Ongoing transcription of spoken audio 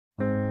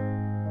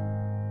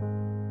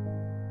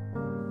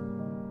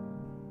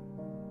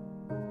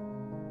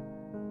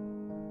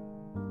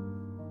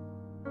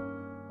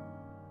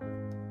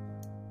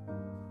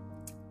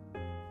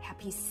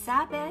Happy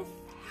Sabbath.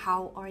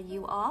 How are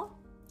you all?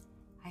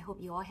 I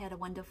hope you all had a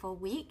wonderful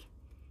week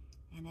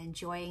and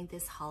enjoying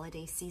this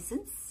holiday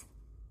seasons.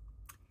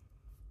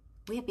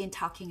 We have been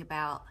talking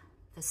about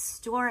the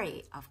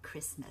story of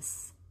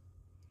Christmas.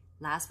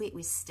 Last week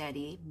we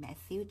studied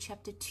Matthew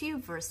chapter 2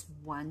 verse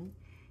 1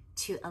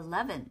 to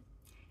 11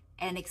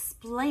 and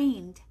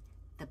explained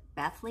the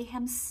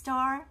Bethlehem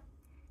star,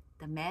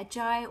 the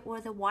Magi or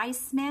the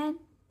wise men.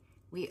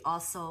 We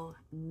also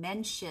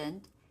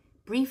mentioned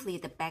briefly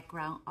the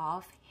background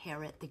of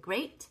Herod the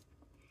Great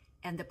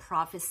and the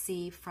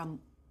prophecy from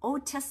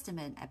Old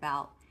Testament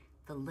about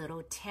the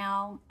little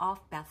town of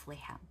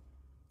Bethlehem.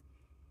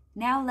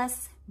 Now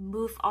let's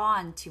move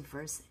on to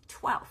verse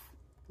 12.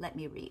 Let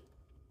me read.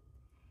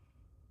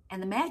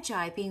 And the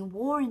Magi, being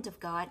warned of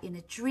God in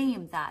a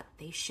dream that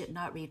they should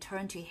not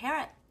return to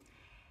Herod,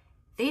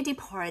 they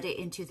departed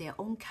into their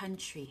own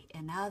country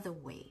another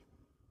way.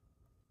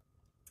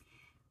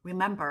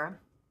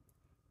 Remember,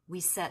 we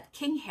said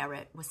King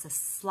Herod was a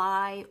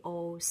sly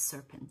old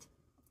serpent.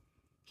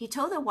 He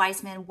told the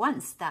wise men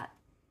once that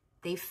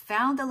they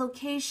found the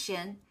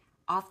location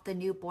of the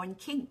newborn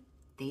king.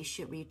 They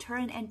should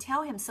return and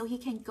tell him so he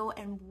can go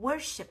and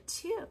worship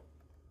too.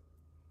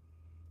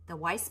 The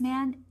wise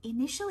man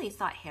initially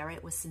thought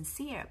Herod was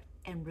sincere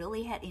and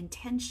really had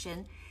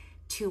intention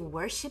to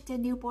worship the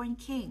newborn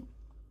king.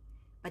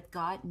 But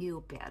God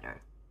knew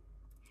better.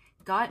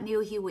 God knew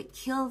he would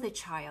kill the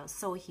child,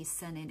 so he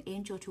sent an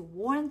angel to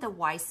warn the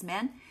wise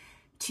men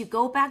to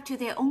go back to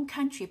their own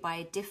country by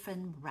a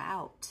different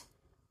route.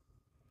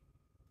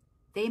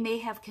 They may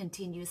have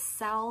continued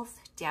south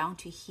down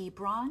to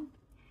Hebron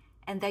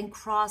and then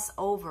cross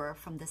over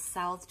from the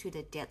south to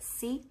the Dead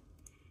Sea,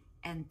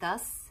 and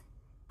thus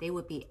they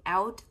would be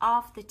out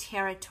of the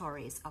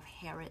territories of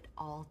Herod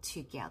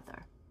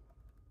altogether.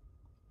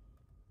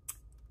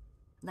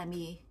 Let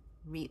me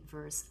read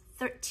verse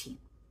 13.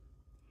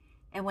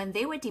 And when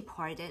they were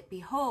departed,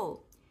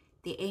 behold,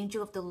 the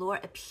angel of the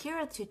Lord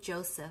appeared to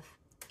Joseph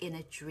in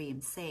a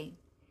dream, saying,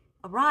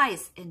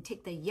 Arise and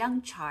take the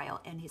young child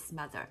and his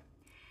mother,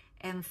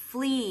 and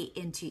flee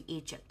into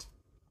Egypt,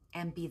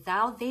 and be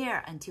thou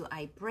there until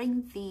I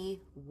bring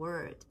thee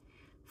word,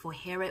 for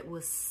Herod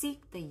will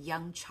seek the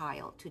young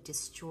child to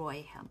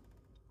destroy him.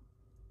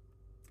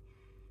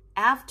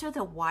 After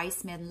the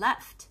wise men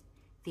left,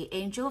 the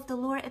angel of the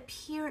Lord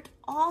appeared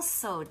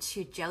also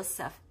to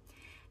Joseph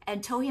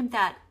and told him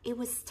that it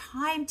was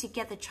time to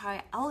get the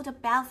child out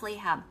of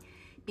Bethlehem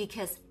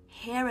because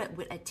Herod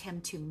would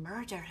attempt to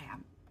murder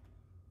him.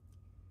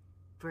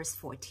 Verse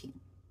 14.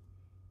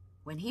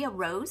 When he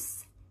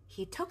arose,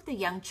 he took the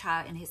young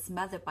child and his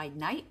mother by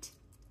night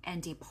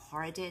and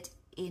departed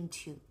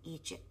into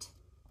Egypt.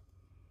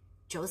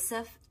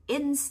 Joseph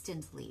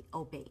instantly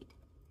obeyed.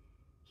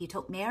 He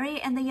took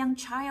Mary and the young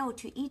child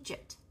to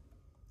Egypt.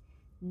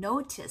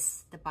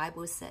 Notice the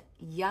Bible said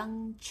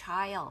young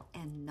child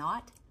and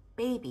not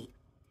baby.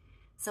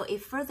 So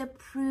it further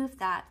proved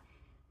that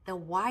the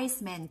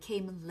wise men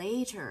came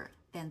later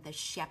than the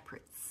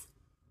shepherds.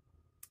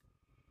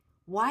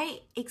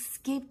 Why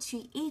escape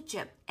to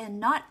Egypt and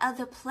not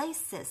other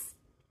places?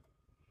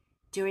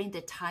 During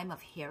the time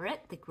of Herod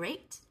the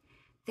Great,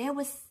 there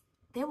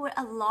were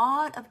a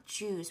lot of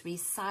Jews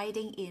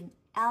residing in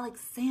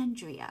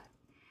Alexandria,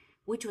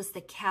 which was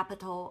the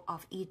capital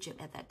of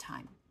Egypt at that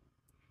time.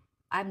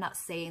 I'm not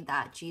saying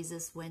that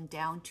Jesus went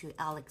down to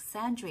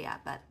Alexandria,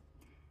 but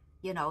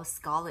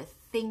scholars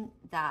think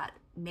that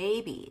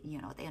maybe,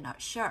 they're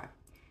not sure,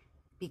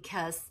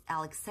 because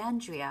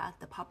Alexandria,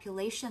 the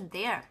population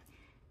there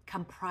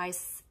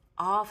comprised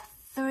of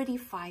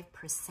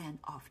 35%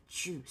 of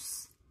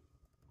Jews.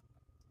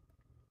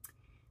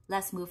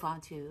 Let's move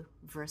on to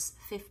verse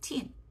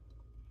 15.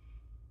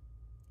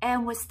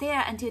 And was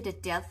there until the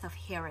death of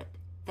Herod,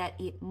 that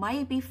it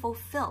might be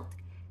fulfilled,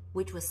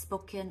 which was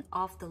spoken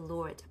of the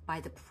Lord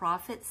by the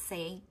prophet,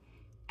 saying,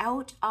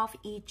 Out of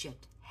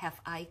Egypt have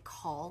I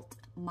called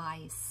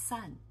my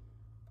son.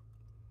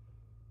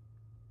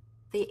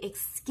 The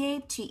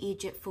escape to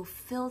Egypt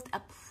fulfilled a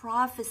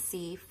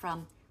prophecy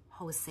from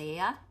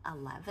Hosea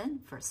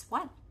 11, verse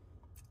 1.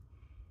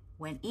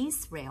 When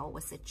Israel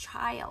was a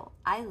child,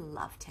 I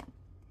loved him,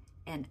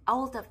 and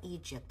out of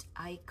Egypt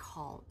I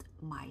called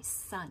my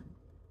son.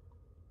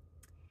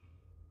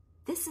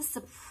 This is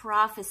a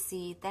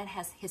prophecy that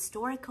has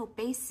historical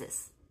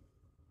basis.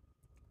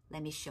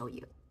 Let me show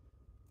you.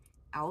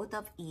 Out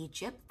of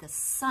Egypt, the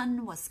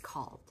son was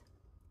called,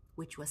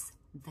 which was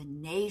the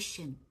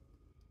nation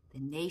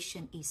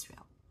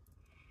Israel.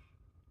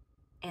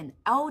 And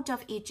out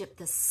of Egypt,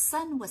 the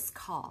son was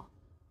called,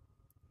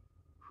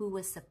 who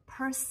was a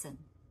person,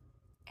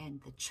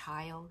 and the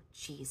child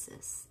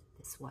Jesus,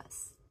 this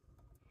was.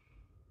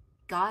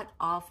 God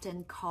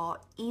often called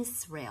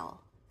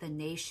Israel, the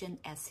nation,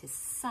 as his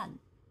son.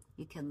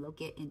 You can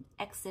look at in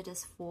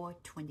Exodus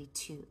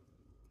 4:22.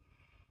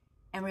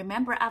 And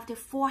remember, after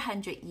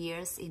 400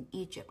 years in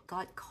Egypt,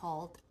 God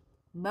called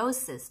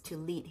Moses to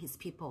lead his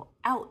people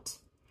out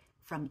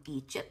from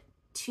Egypt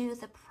to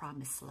the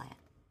promised land.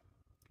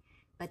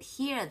 But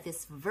here,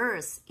 this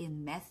verse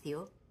in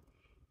Matthew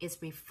is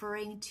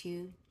referring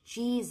to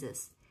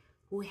Jesus,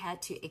 who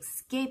had to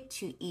escape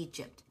to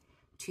Egypt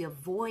to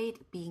avoid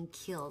being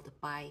killed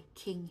by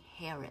King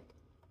Herod.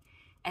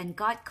 And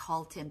God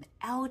called him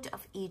out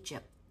of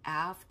Egypt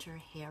after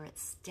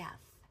Herod's death.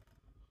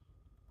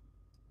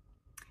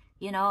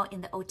 You know,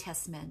 in the Old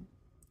Testament,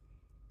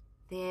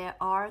 there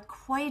are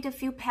quite a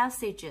few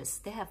passages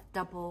that have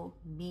double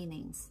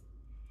meanings.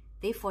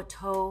 They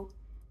foretold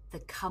the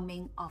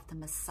coming of the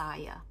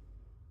Messiah,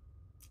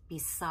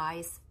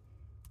 besides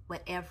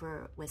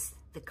whatever was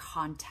the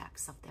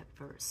context of that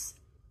verse.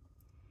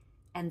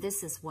 And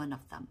this is one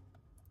of them.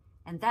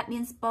 And that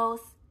means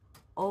both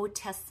Old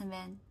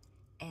Testament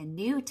and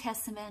New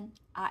Testament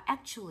are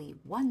actually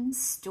one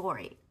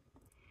story,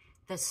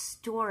 the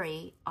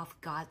story of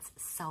God's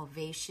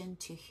salvation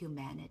to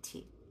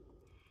humanity.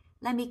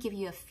 Let me give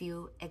you a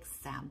few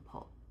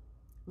examples.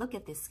 Look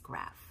at this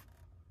graph.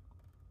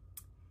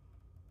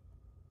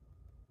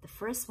 The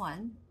first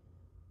one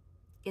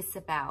is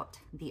about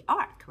the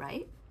ark,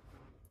 right?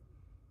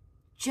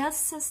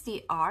 Just as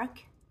the ark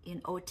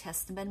in Old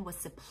Testament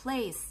was a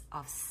place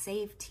of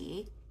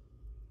safety,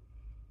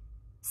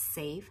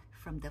 safe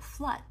from the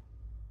flood,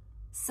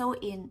 so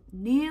in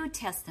New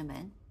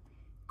Testament,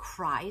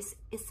 Christ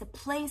is a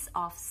place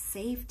of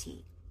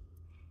safety,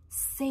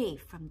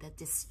 safe from the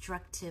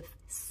destructive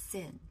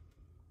sin.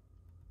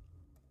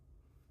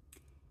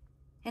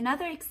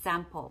 Another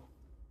example,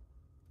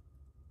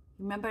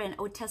 remember in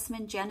Old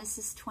Testament,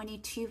 Genesis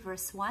 22,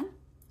 verse 1,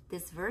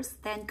 this verse,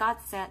 then God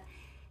said,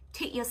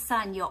 take your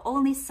son, your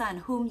only son,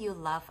 whom you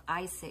love,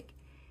 Isaac,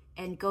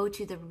 and go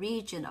to the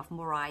region of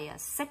Moriah,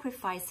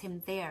 sacrifice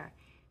him there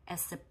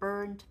as a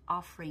burnt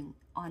offering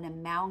on a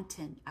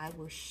mountain I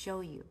will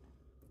show you.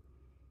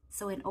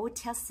 So in Old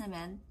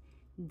Testament,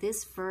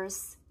 this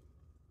verse,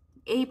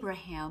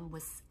 Abraham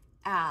was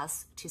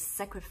asked to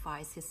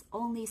sacrifice his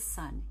only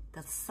son,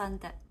 the son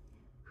that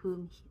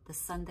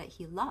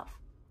he loved.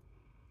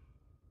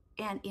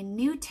 And in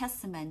New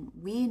Testament,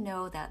 we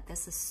know that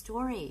there's a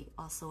story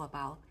also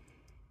about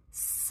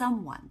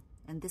someone,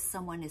 and this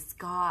someone is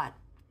God,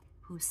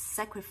 who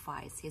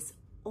sacrificed his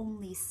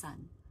only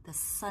son, the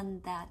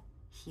son that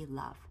he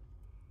loved.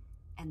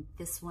 And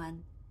this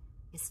one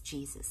is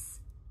Jesus.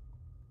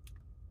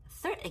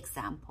 Third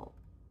example,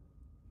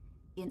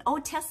 in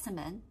Old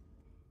Testament,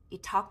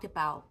 it talked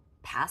about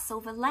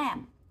Passover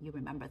lamb. You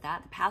remember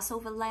that? The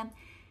Passover lamb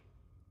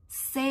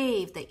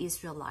saved the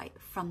Israelite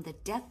from the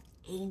death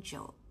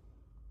angel.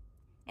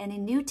 And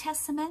in New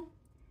Testament,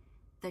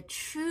 the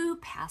true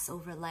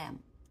Passover lamb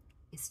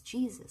is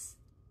Jesus.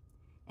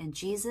 And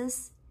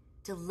Jesus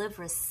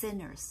delivers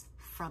sinners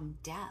from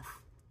death.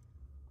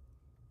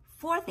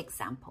 Fourth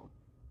example,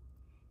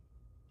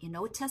 in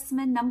Old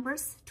Testament,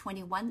 Numbers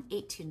 21,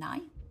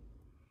 8-9,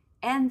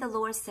 and the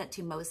Lord said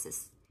to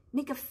Moses,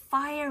 make a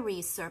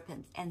fiery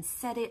serpent and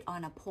set it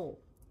on a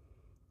pole,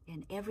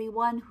 and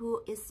everyone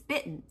who is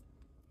bitten,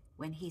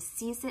 when he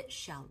sees it,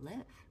 shall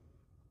live.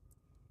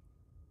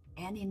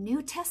 And in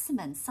New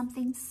Testament,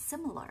 something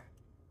similar.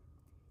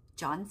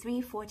 John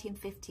 3, 14,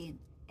 15,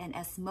 and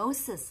as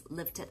Moses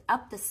lifted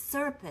up the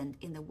serpent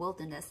in the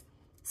wilderness,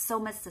 so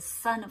must the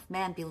Son of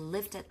Man be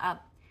lifted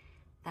up,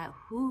 that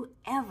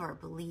whoever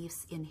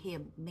believes in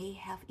him may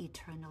have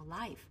eternal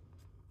life.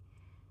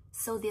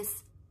 So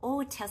this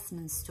Old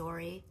Testament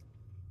story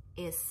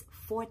is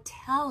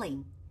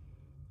foretelling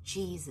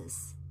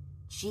Jesus,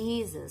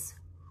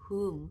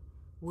 whom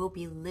will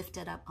be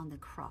lifted up on the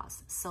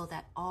cross so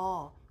that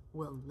all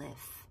will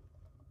live.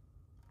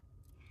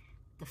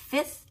 The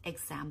fifth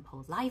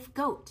example, live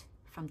goat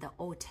from the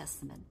Old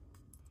Testament.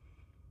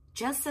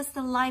 Just as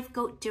the live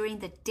goat during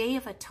the Day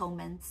of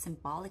Atonement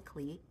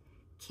symbolically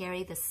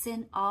carried the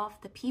sin of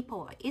the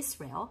people of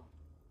Israel,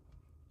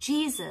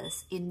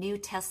 Jesus in New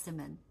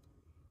Testament,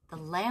 the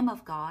Lamb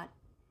of God,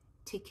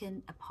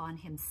 taken upon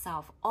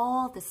himself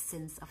all the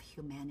sins of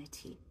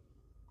humanity.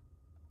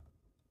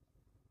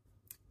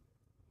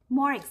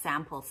 More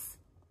examples.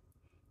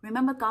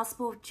 Remember,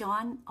 Gospel of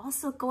John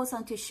also goes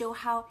on to show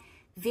how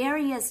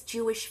various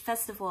Jewish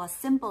festivals are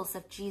symbols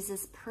of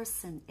Jesus'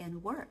 person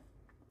and work.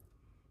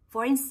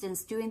 For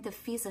instance, during the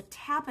Feast of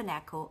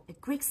Tabernacle, a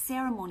Greek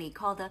ceremony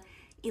called the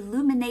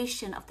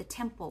illumination of the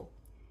temple,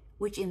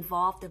 which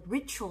involved the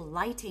ritual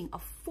lighting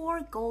of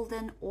 4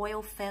 golden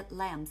oil-fed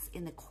lamps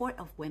in the court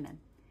of women.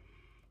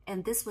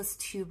 And this was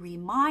to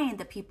remind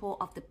the people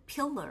of the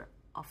pillar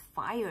of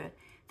fire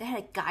that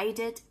had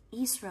guided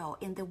Israel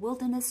in the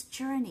wilderness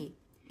journey.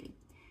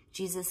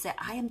 Jesus said,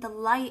 I am the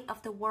light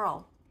of the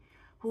world.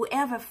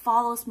 Whoever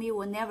follows me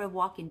will never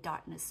walk in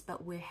darkness,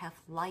 but will have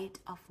light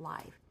of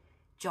life.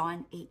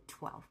 John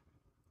 8:12.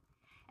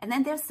 And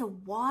then there's the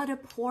water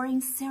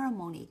pouring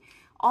ceremony,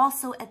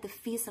 also at the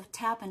Feast of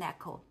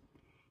Tabernacle.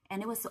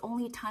 And it was the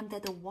only time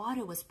that the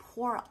water was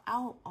poured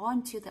out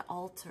onto the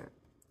altar.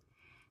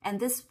 And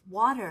this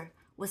water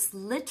was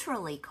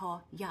literally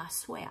called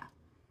Yahshua,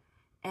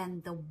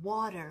 and the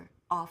water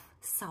of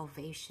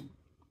salvation.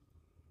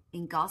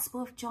 In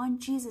Gospel of John,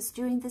 Jesus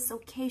during this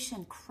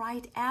occasion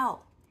cried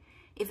out,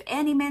 if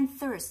any man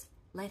thirst,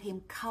 let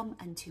him come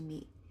unto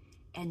me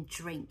and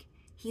drink.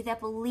 He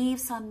that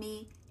believes on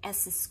me,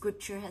 as the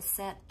scripture has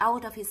said,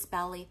 out of his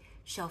belly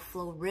shall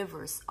flow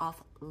rivers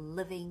of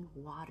living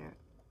water.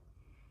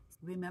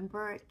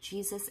 Remember,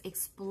 Jesus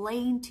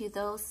explained to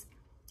those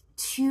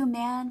two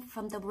men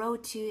from the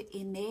road to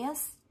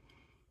Emmaus.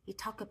 He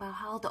talked about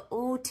how the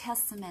Old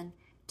Testament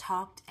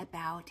talked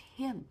about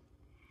him.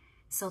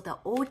 So the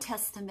Old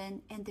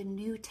Testament and the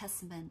New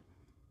Testament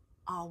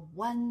are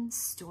one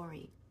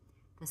story.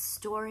 The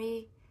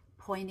story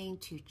pointing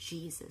to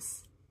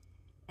Jesus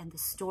and the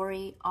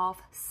story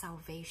of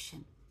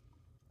salvation.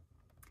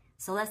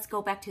 So let's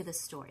go back to the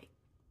story.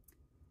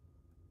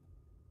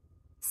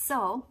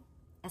 So,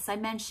 as I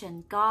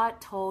mentioned, God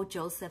told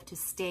Joseph to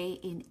stay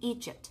in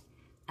Egypt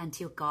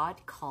until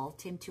God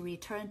called him to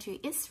return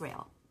to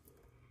Israel.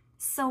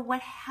 So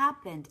what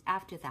happened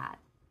after that?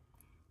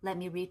 Let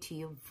me read to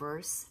you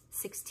verse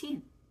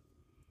 16.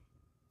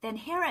 Then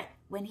Herod,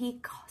 when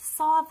he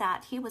saw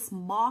that he was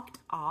mocked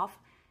off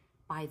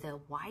by the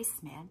wise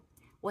men,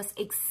 was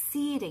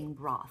exceeding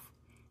wroth,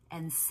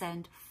 and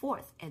sent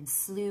forth and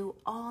slew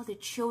all the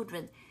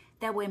children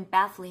that were in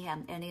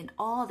Bethlehem and in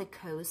all the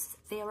coasts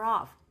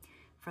thereof,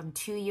 from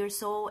 2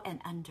 years old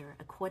and under,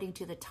 according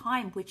to the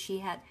time which he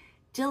had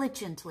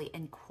diligently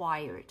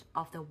inquired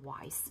of the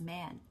wise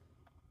men.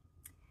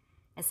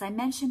 As I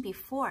mentioned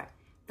before,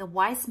 the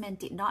wise men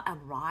did not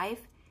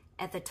arrive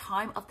at the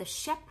time of the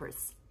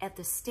shepherds at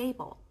the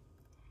stable.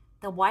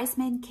 The wise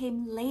men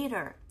came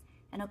later,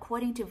 and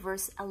according to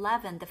verse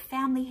 11, the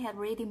family had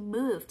already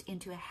moved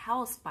into a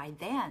house by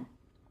then.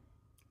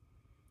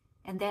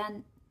 And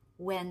then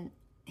when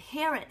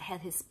Herod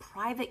had his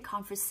private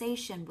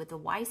conversation with the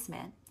wise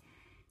men,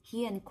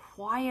 he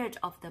inquired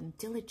of them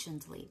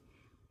diligently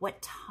what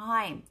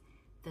time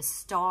the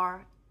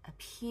star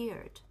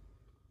appeared.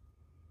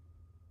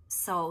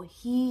 So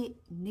he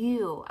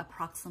knew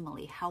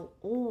approximately how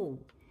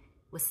old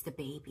was the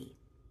baby.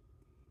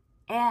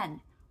 And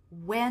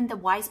when the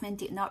wise men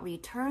did not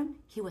return,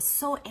 he was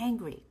so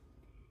angry,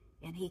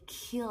 and he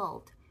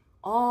killed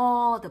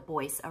all the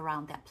boys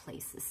around that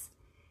places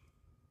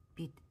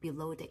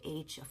below the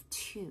age of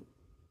 2.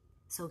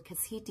 So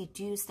because he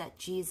deduced that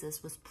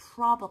Jesus was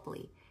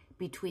probably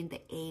between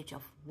the age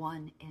of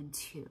 1 and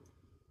 2.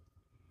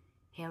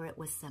 Herod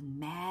was a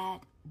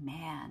mad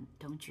man,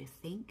 don't you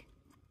think?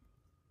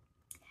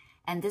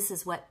 And this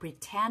is what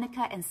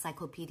Britannica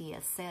Encyclopedia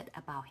said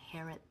about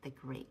Herod the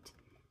Great.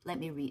 Let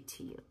me read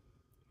to you.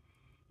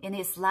 In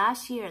his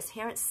last years,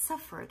 Herod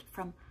suffered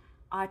from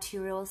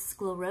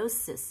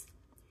arteriosclerosis.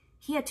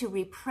 He had to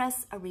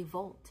repress a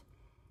revolt,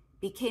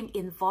 became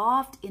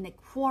involved in a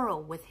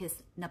quarrel with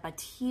his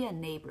Nabatean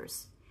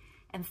neighbors,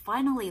 and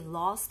finally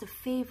lost the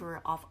favor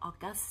of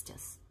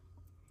Augustus.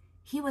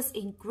 He was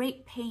in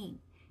great pain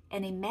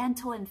and in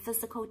mental and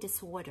physical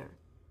disorder.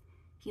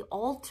 He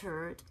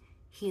altered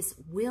his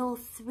will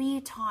 3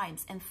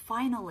 times and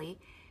finally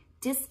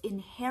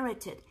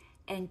disinherited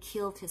and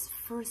killed his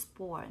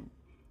firstborn,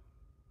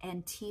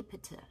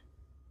 Antipater.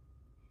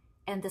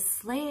 And the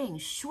slaying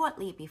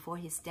shortly before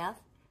his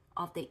death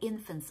of the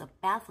infants of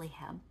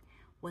Bethlehem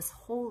was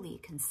wholly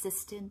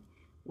consistent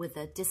with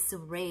the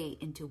disarray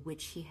into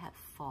which he had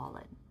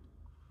fallen.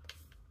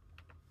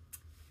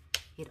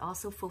 It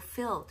also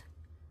fulfilled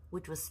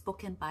which was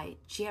spoken by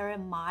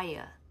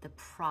Jeremiah the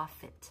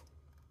prophet.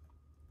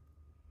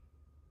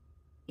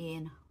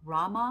 In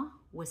Ramah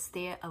was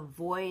there a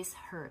voice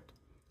heard,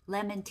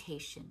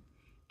 lamentation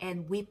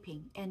and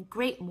weeping and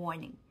great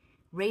mourning,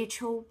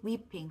 Rachel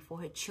weeping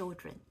for her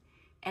children,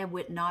 and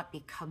would not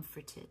be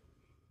comforted,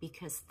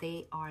 because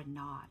they are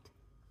not.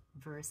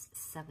 Verse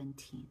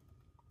 17.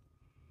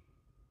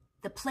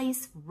 The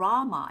place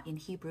Ramah in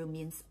Hebrew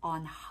means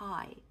on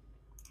high,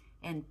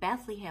 and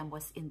Bethlehem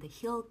was in the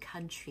hill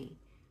country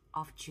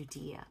of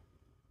Judea.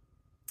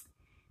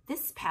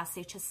 This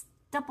passage has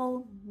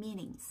double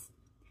meanings.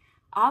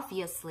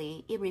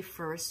 Obviously, it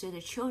refers to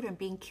the children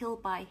being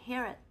killed by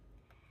Herod,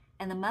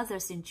 and the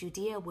mothers in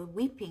Judea were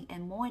weeping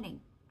and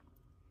mourning.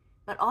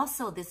 But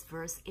also this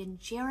verse in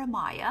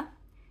Jeremiah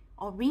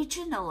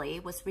originally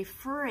was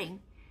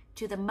referring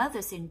to the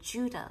mothers in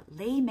Judah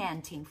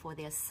lamenting for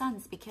their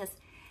sons because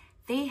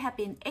they had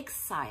been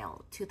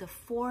exiled to the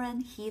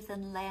foreign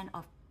heathen land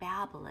of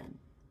Babylon.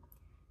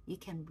 You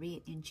can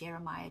read in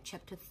Jeremiah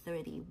chapter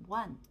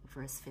 31,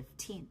 verse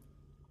 15.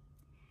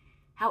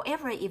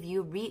 However, if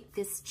you read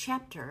this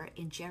chapter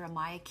in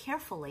Jeremiah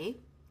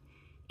carefully,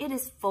 it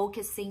is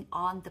focusing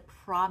on the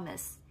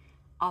promise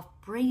of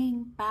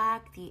bringing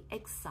back the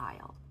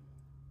exile.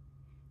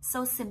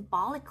 So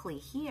symbolically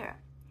here,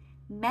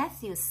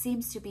 Matthew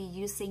seems to be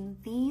using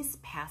these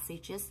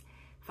passages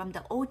from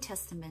the Old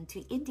Testament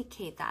to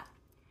indicate that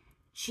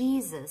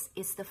Jesus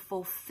is the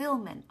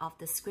fulfillment of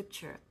the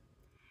scripture.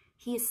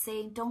 He is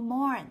saying, don't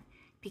mourn,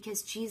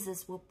 because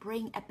Jesus will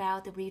bring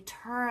about the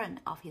return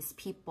of his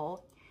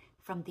people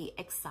from the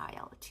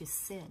exile to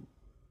sin.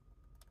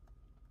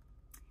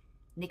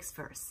 Next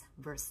verse,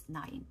 verse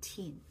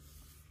 19.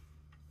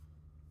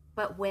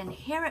 But when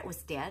Herod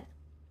was dead,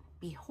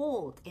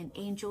 behold, an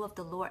angel of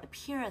the Lord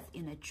appeareth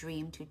in a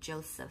dream to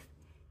Joseph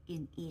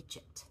in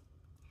Egypt,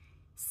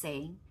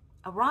 saying,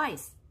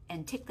 "Arise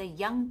and take the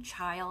young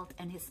child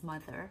and his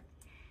mother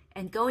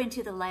and go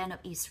into the land of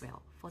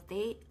Israel, for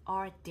they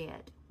are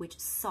dead which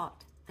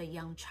sought the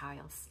young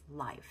child's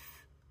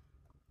life."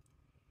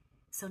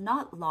 So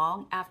not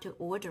long after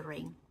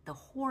ordering the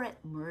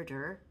horrid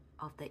murder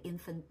of the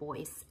infant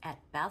boys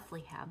at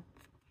Bethlehem,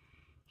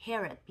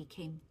 Herod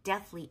became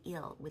deathly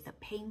ill with a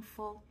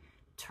painful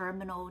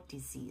terminal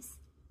disease.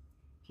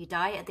 He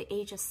died at the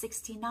age of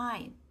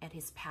 69 at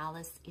his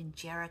palace in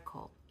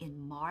Jericho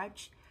in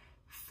March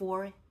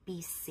 4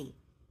 BC.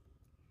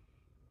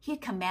 He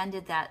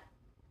commanded that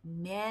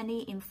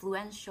many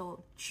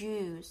influential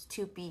Jews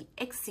to be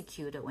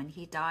executed when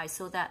he died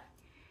so that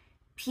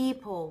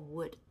people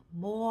would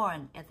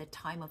mourn at the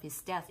time of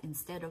his death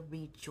instead of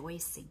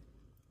rejoicing.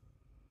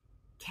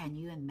 Can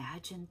you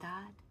imagine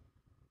that?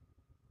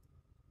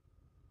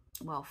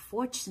 Well,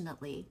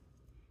 fortunately,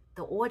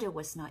 the order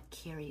was not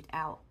carried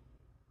out.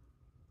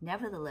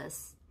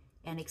 Nevertheless,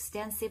 an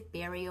extensive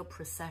burial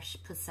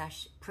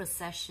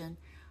procession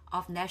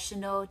of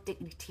national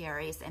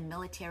dignitaries and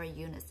military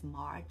units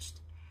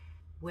marched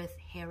with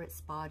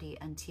Herod's body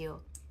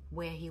until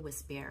where he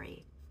was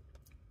buried,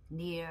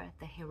 near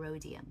the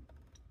Herodium.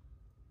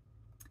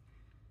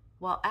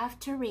 Well,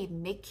 after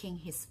remaking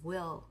his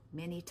will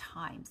many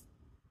times,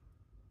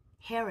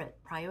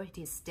 Herod, prior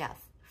to his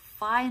death,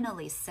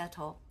 finally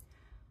settled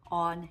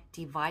on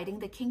dividing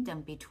the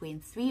kingdom between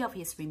three of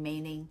his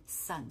remaining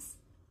sons: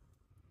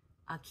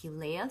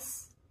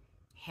 Archelaus,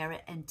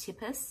 Herod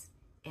Antipas,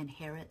 and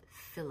Herod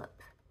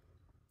Philip.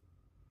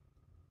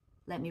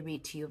 Let me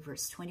read to you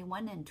verse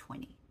 21 and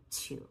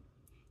 22.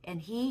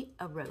 "And he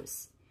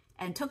arose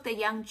and took the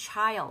young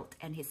child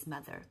and his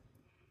mother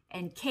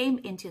and came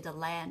into the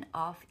land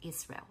of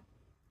Israel.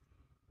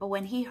 But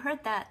when he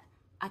heard that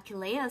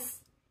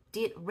Archelaus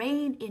did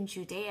reign in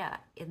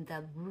Judea in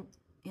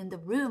the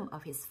room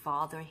of his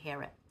father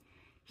Herod,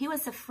 he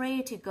was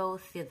afraid to go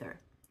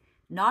thither.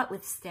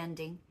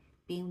 Notwithstanding,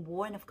 being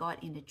warned of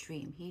God in a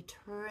dream, he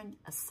turned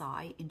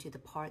aside into the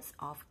parts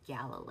of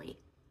Galilee."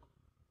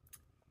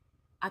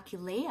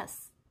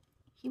 Archelaus,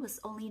 he was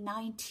only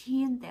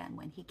 19 then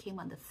when he came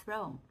on the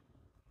throne,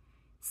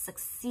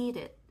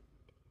 succeeded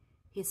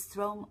his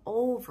throne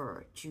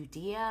over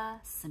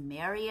Judea,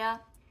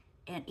 Samaria,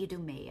 and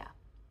Idumea.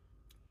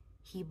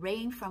 He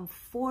reigned from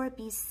 4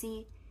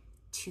 BC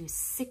to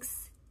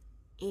 6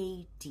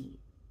 AD.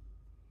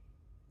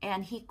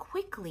 And he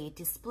quickly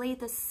displayed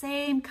the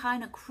same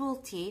kind of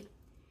cruelty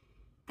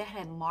that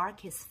had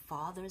marked his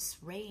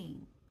father's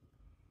reign.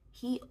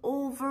 He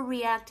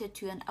overreacted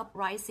to an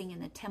uprising in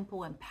the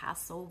temple and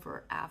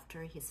Passover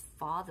after his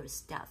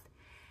father's death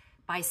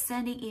by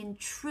sending in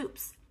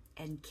troops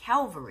and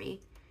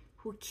cavalry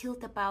who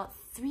killed about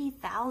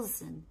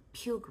 3,000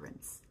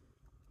 pilgrims.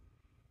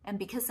 And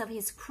because of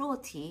his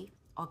cruelty,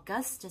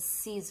 Augustus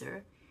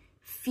Caesar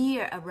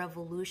feared a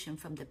revolution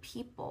from the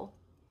people,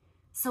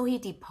 so he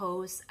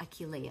deposed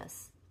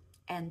Archelaus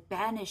and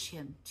banished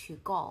him to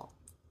Gaul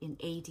in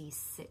AD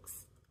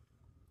 6.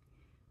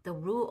 The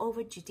rule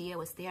over Judea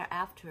was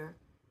thereafter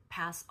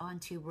passed on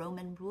to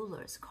Roman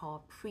rulers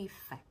called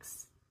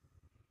prefects.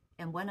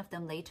 And one of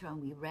them later on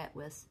we read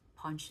was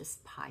Pontius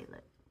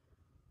Pilate.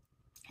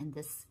 And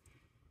this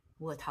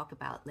we'll talk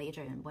about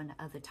later in one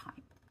other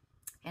time.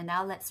 And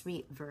now let's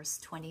read verse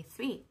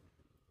 23.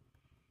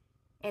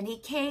 "And he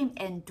came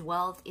and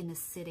dwelt in a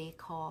city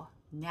called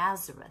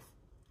Nazareth,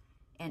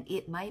 and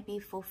it might be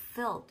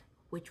fulfilled,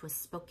 which was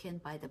spoken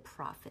by the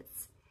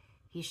prophets.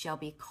 He shall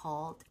be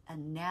called a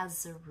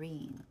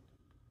Nazarene."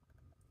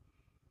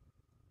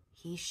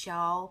 He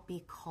shall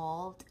be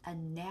called a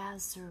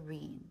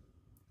Nazarene.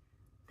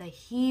 The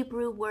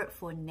Hebrew word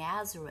for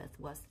Nazareth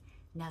was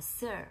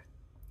Nazir,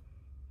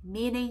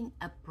 meaning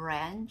a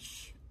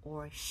branch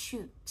or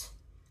shoot,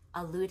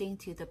 alluding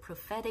to the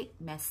prophetic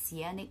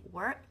messianic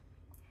word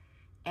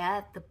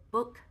at the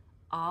book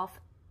of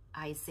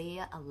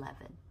Isaiah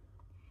 11.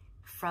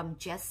 From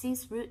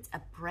Jesse's roots, a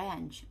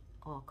branch,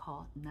 or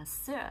called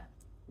Nazir,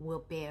 will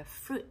bear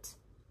fruit.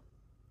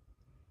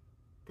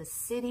 The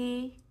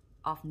city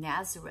of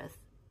Nazareth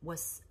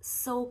was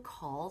so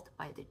called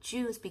by the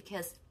Jews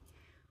because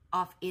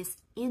of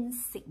its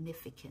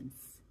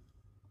insignificance.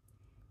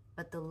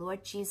 But the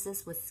Lord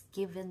Jesus was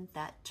given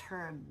that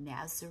term,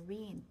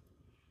 Nazarene,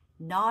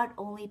 not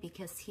only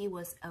because he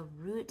was a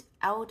root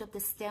out of the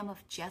stem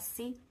of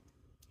Jesse,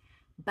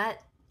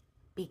 but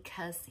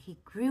because he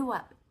grew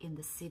up in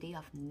the city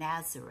of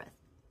Nazareth,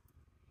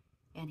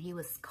 and he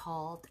was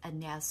called a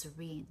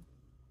Nazarene,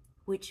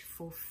 which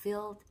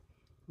fulfilled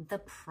the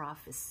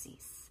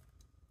prophecies.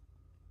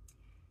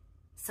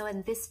 So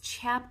in this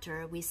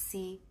chapter, we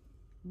see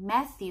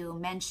Matthew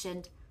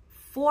mentioned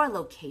 4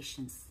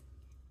 locations: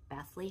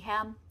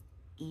 Bethlehem,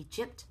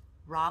 Egypt,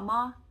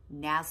 Ramah,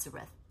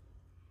 Nazareth.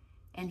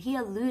 And he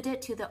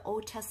alluded to the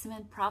Old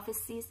Testament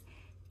prophecies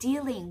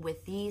dealing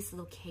with these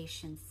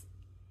locations,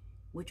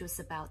 which was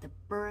about the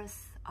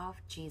birth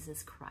of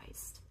Jesus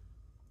Christ.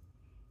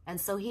 And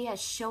so he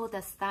has showed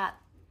us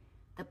that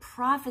the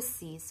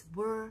prophecies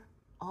were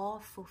all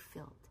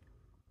fulfilled.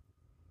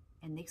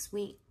 And next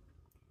week,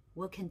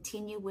 we'll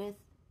continue with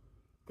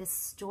the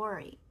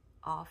story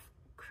of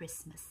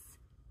Christmas.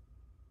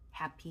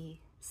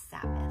 Happy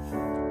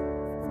Sabbath.